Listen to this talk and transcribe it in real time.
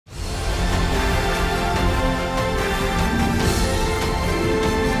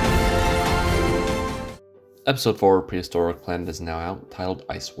Episode 4, Prehistoric Planet, is now out, titled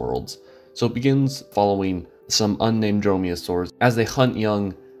Ice Worlds. So it begins following some unnamed dromaeosaurs as they hunt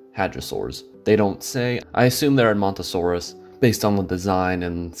young hadrosaurs. They don't say. I assume they're Edmontosaurus, based on the design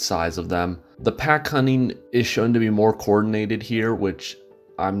and size of them. The pack hunting is shown to be more coordinated here, which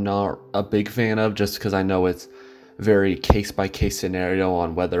I'm not a big fan of, just because I know it's very case-by-case scenario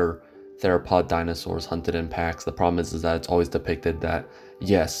on whether theropod dinosaurs hunted in packs. The problem is that it's always depicted that,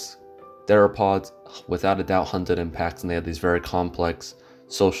 yes, theropods without a doubt hunted in packs, and they had these very complex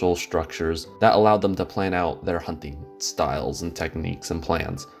social structures that allowed them to plan out their hunting styles and techniques and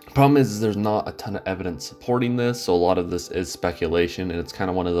plans. The problem is there's not a ton of evidence supporting this, so a lot of this is speculation, and it's kind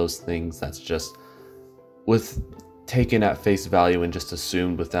of one of those things that's just taken at face value and just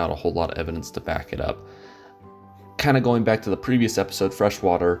assumed without a whole lot of evidence to back it up. Kind of going back to the previous episode,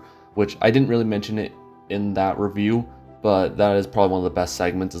 Freshwater, which I didn't really mention it in that review, but that is probably one of the best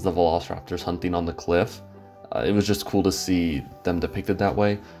segments, is the velociraptors hunting on the cliff. It was just cool to see them depicted that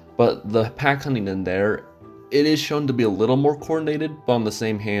way. But the pack hunting in there, it is shown to be a little more coordinated, but on the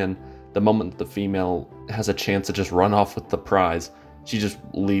same hand, the moment the female has a chance to just run off with the prize, she just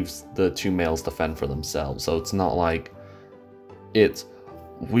leaves the two males to fend for themselves. So it's not like it's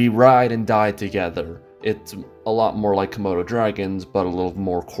we ride and die together. It's a lot more like Komodo dragons, but a little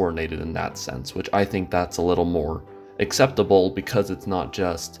more coordinated in that sense, which I think that's a little more acceptable because it's not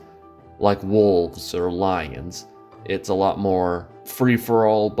just like wolves or lions. It's a lot more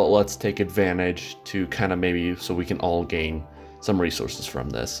free-for-all, but let's take advantage to kind of maybe so we can all gain some resources from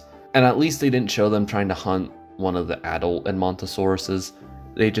this. And at least they didn't show them trying to hunt one of the adult Edmontosauruses.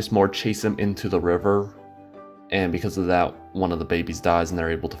 They just more chase them into the river, and because of that, one of the babies dies and they're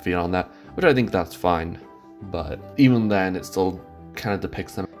able to feed on that, which I think that's fine. But even then, it still kind of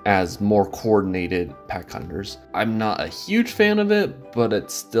depicts them as more coordinated pack hunters. I'm not a huge fan of it, but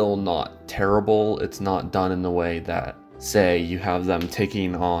it's still not terrible. It's not done in the way that, say, you have them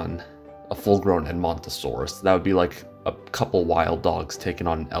taking on a full-grown Edmontosaurus. That would be like a couple wild dogs taking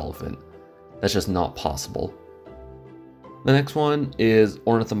on an elephant. That's just not possible. The next one is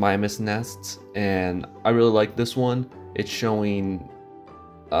Ornithomimus nests, and I really like this one. It's showing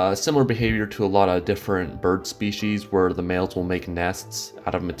similar behavior to a lot of different bird species, where the males will make nests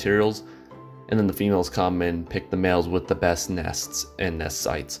out of materials, and then the females come and pick the males with the best nests and nest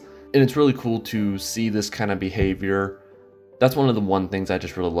sites. And it's really cool to see this kind of behavior. That's one of the things I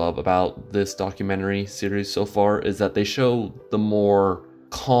just really love about this documentary series so far, is that they show the more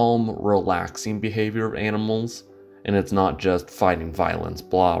calm, relaxing behavior of animals, and it's not just fighting violence,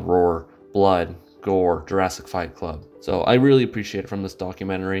 blah, roar, blood, gore, Jurassic Fight Club. So I really appreciate it from this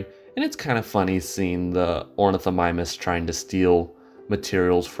documentary, and it's kind of funny seeing the Ornithomimus trying to steal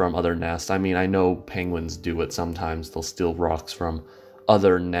materials from other nests. I mean, I know penguins do it sometimes. They'll steal rocks from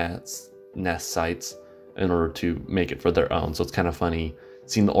other nest sites in order to make it for their own. So it's kind of funny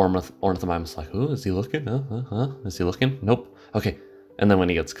seeing the Ornithomimus like, oh, is he looking? Is he looking? Nope. Okay. And then when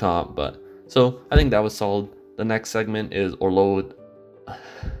he gets caught, so I think that was solid. The next segment is Orlotitan.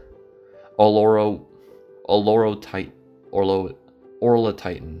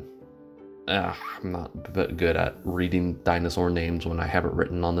 I'm not good at reading dinosaur names when I have it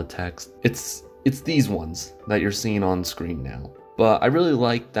written on the text. It's these ones that you're seeing on screen now. But I really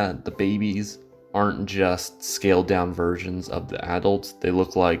like that the babies aren't just scaled down versions of the adults. They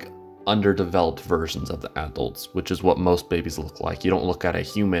look like underdeveloped versions of the adults, which is what most babies look like. You don't look at a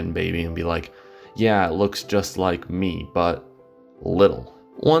human baby and be like, yeah, it looks just like me, but little.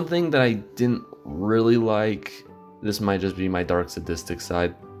 One thing that I didn't really like, this might just be my dark sadistic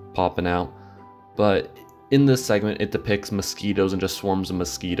side popping out, but in this segment it depicts mosquitoes and just swarms of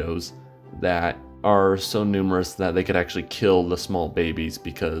mosquitoes that are so numerous that they could actually kill the small babies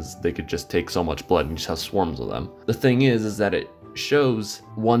because they could just take so much blood and just have swarms of them. The thing is that it shows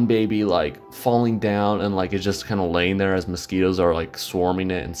one baby like falling down and like it's just kind of laying there as mosquitoes are like swarming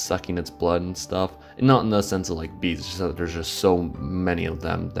it and sucking its blood and stuff. And not in the sense of like bees, it's just that there's just so many of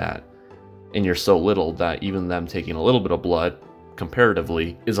them that, and you're so little that even them taking a little bit of blood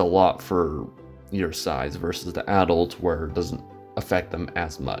comparatively is a lot for your size versus the adults, where it doesn't affect them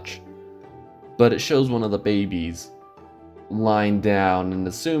as much. But it shows one of the babies lying down, and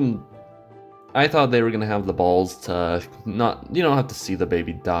I thought they were gonna have the balls to not, you don't have to see the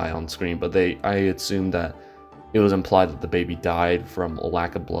baby die on screen, but I assumed that it was implied that the baby died from a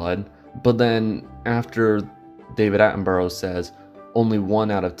lack of blood. But then after David Attenborough says only 1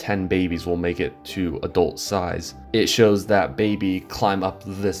 out of 10 babies will make it to adult size, it shows that baby climb up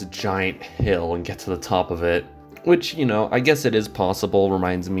this giant hill and get to the top of it, which, you know, I guess it is possible.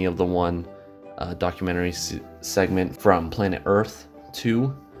 Reminds me of the one documentary segment from Planet Earth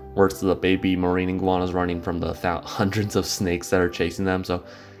 2, where it's the baby marine iguanas running from the hundreds of snakes that are chasing them. So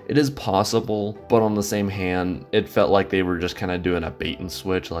it is possible, but on the same hand, it felt like they were just kind of doing a bait and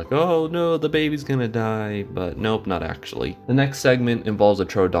switch, like, oh no, the baby's gonna die, but nope, not actually. The next segment involves a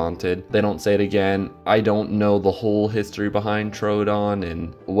troodontid. They don't say it again. I don't know the whole history behind Troodon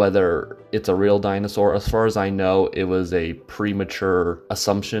and whether it's a real dinosaur. As far as I know, it was a premature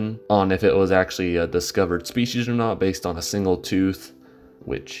assumption on if it was actually a discovered species or not based on a single tooth,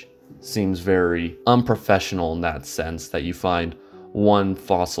 which seems very unprofessional in that sense, that you find one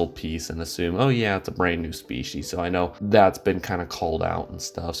fossil piece and assume, oh yeah, it's a brand new species. So I know that's been kind of called out and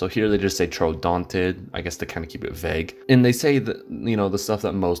stuff. So here they just say troodontid, I guess to kind of keep it vague. And they say that, you know, the stuff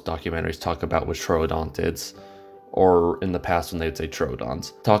that most documentaries talk about with troodontids, or in the past when they'd say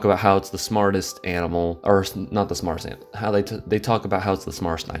troodons, talk about how it's the smartest animal, or not the smartest animal, how they talk about how it's the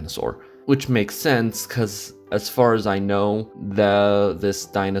smartest dinosaur, which makes sense because as far as I know, this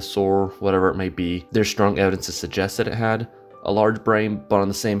dinosaur, whatever it may be, there's strong evidence to suggest that it had a large brain, but on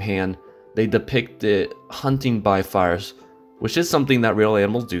the same hand, they depict it hunting by fires, which is something that real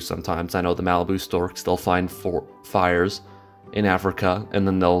animals do sometimes. I know the Malibu storks, they'll find fires in Africa, and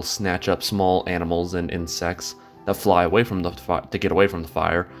then they'll snatch up small animals and insects that fly away from the fire to get away from the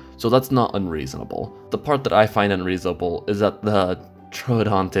fire. So that's not unreasonable. The part that I find unreasonable is that the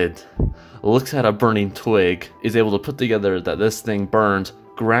troodontid looks at a burning twig, is able to put together that this thing burns,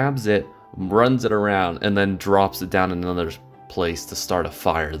 grabs it, runs it around, and then drops it down in another place to start a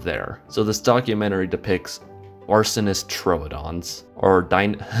fire there. So this documentary depicts arsonist troodons, or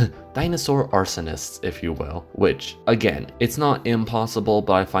dinosaur arsonists, if you will, which, again, it's not impossible,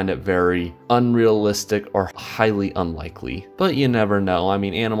 but I find it very unrealistic or highly unlikely. But you never know. I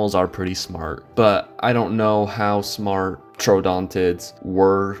mean, animals are pretty smart, but I don't know how smart troodontids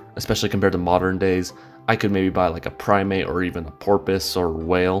were, especially compared to modern days. I could maybe buy like a primate or even a porpoise or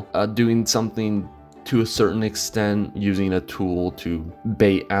whale doing something to a certain extent, using a tool to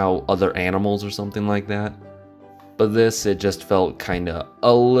bait out other animals or something like that. But this, it just felt kind of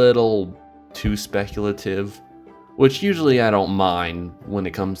a little too speculative, which usually I don't mind when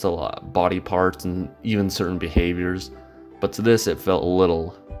it comes to body parts and even certain behaviors. But to this, it felt a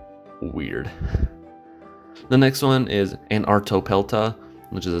little weird. The next one is an Artopelta,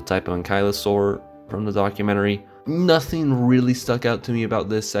 which is a type of ankylosaur from the documentary. Nothing really stuck out to me about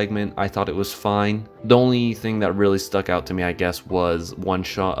this segment. I thought it was fine. The only thing that really stuck out to me, I guess, was one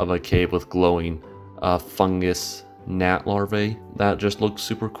shot of a cave with glowing fungus gnat larvae. That just looked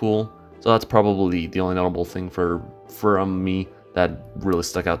super cool. So that's probably the only notable thing from me that really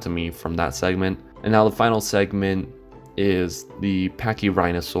stuck out to me from that segment. And now the final segment is the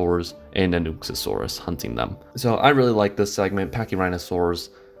Pachyrhinosaurs and Anuxosaurus, hunting them. So I really like this segment.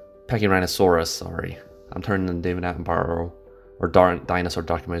 Pachyrhinosaurus, sorry. I'm turning to David Attenborough or dinosaur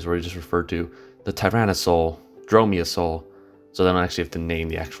documentaries where he just referred to the Tyrannosaur, Dromaeosaur, so they don't actually have to name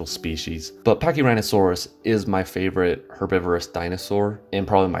the actual species. But Pachyrhinosaurus is my favorite herbivorous dinosaur and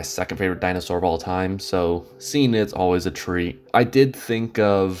probably my second favorite dinosaur of all time, so seeing it's always a treat. I think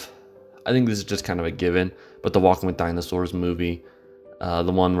this is just kind of a given, but the Walking with Dinosaurs movie,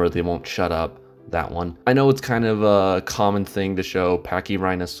 the one where they won't shut up, that one. I know it's kind of a common thing to show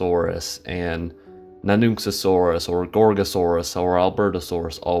Pachyrhinosaurus and Nanuxosaurus or Gorgosaurus or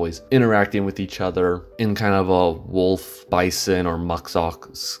Albertosaurus always interacting with each other in kind of a wolf, bison, or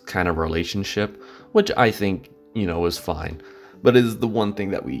muxox kind of relationship, which I think, you know, is fine. But it is the one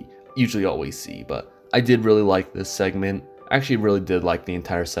thing that we usually always see. But I did really like this segment. I actually really did like the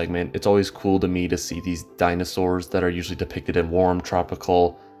entire segment. It's always cool to me to see these dinosaurs that are usually depicted in warm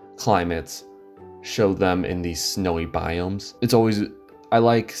tropical climates, show them in these snowy biomes. I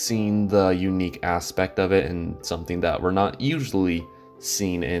like seeing the unique aspect of it and something that we're not usually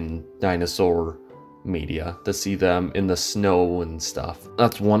seen in dinosaur media, to see them in the snow and stuff.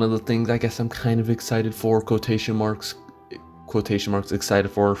 That's one of the things I guess I'm kind of excited for, quotation marks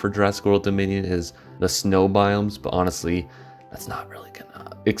excited for Jurassic World Dominion, is the snow biomes, but honestly, that's not really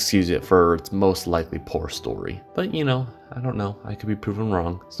gonna excuse it for its most likely poor story. But you know, I don't know, I could be proven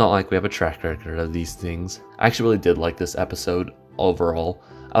wrong. It's not like we have a track record of these things. I actually really did like this episode overall.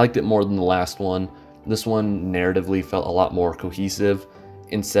 I liked it more than the last one. This one narratively felt a lot more cohesive.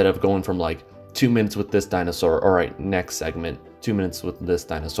 Instead of going from like 2 minutes with this dinosaur, all right, next segment, 2 minutes with this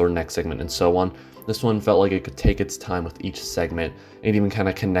dinosaur, next segment, and so on. This one felt like it could take its time with each segment and even kind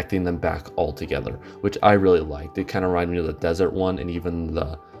of connecting them back all together, which I really liked. It kind of reminded me of the desert one and even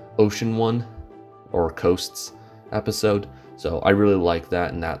the ocean one or coasts episode. So I really like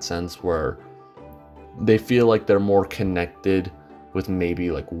that in that sense, where they feel like they're more connected with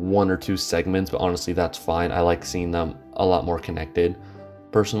maybe like 1 or 2 segments, but honestly that's fine. I like seeing them a lot more connected.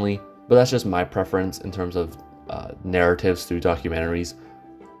 personally, but that's just my preference in terms of narratives through documentaries.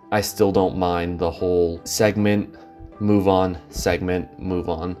 I still don't mind the whole segment, move on, segment, move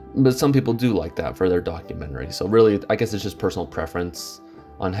on. But some people do like that for their documentary. So really, I guess it's just personal preference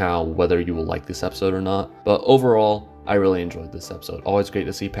on whether you will like this episode or not. But overall, I really enjoyed this episode. Always great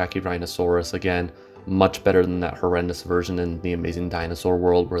to see Pachyrhinosaurus again. Much better than that horrendous version in The Amazing Dinosaur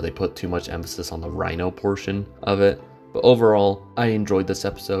World where they put too much emphasis on the rhino portion of it. But overall, I enjoyed this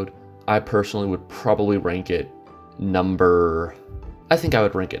episode. I personally would probably rank it I think I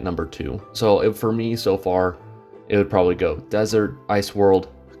would rank it number 2. So for me so far, it would probably go desert, ice world,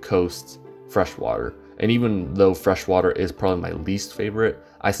 coast, freshwater. And even though freshwater is probably my least favorite,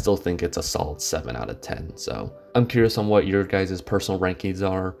 I still think it's a solid 7 out of 10. So I'm curious on what your guys' personal rankings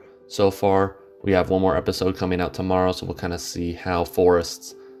are so far. We have one more episode coming out tomorrow, so we'll kind of see how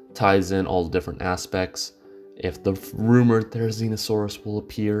Forests ties in all the different aspects. If the rumored Therizinosaurus will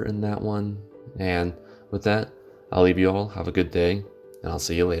appear in that one. And with that, I'll leave you all. Have a good day, and I'll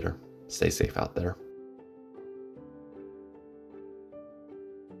see you later. Stay safe out there.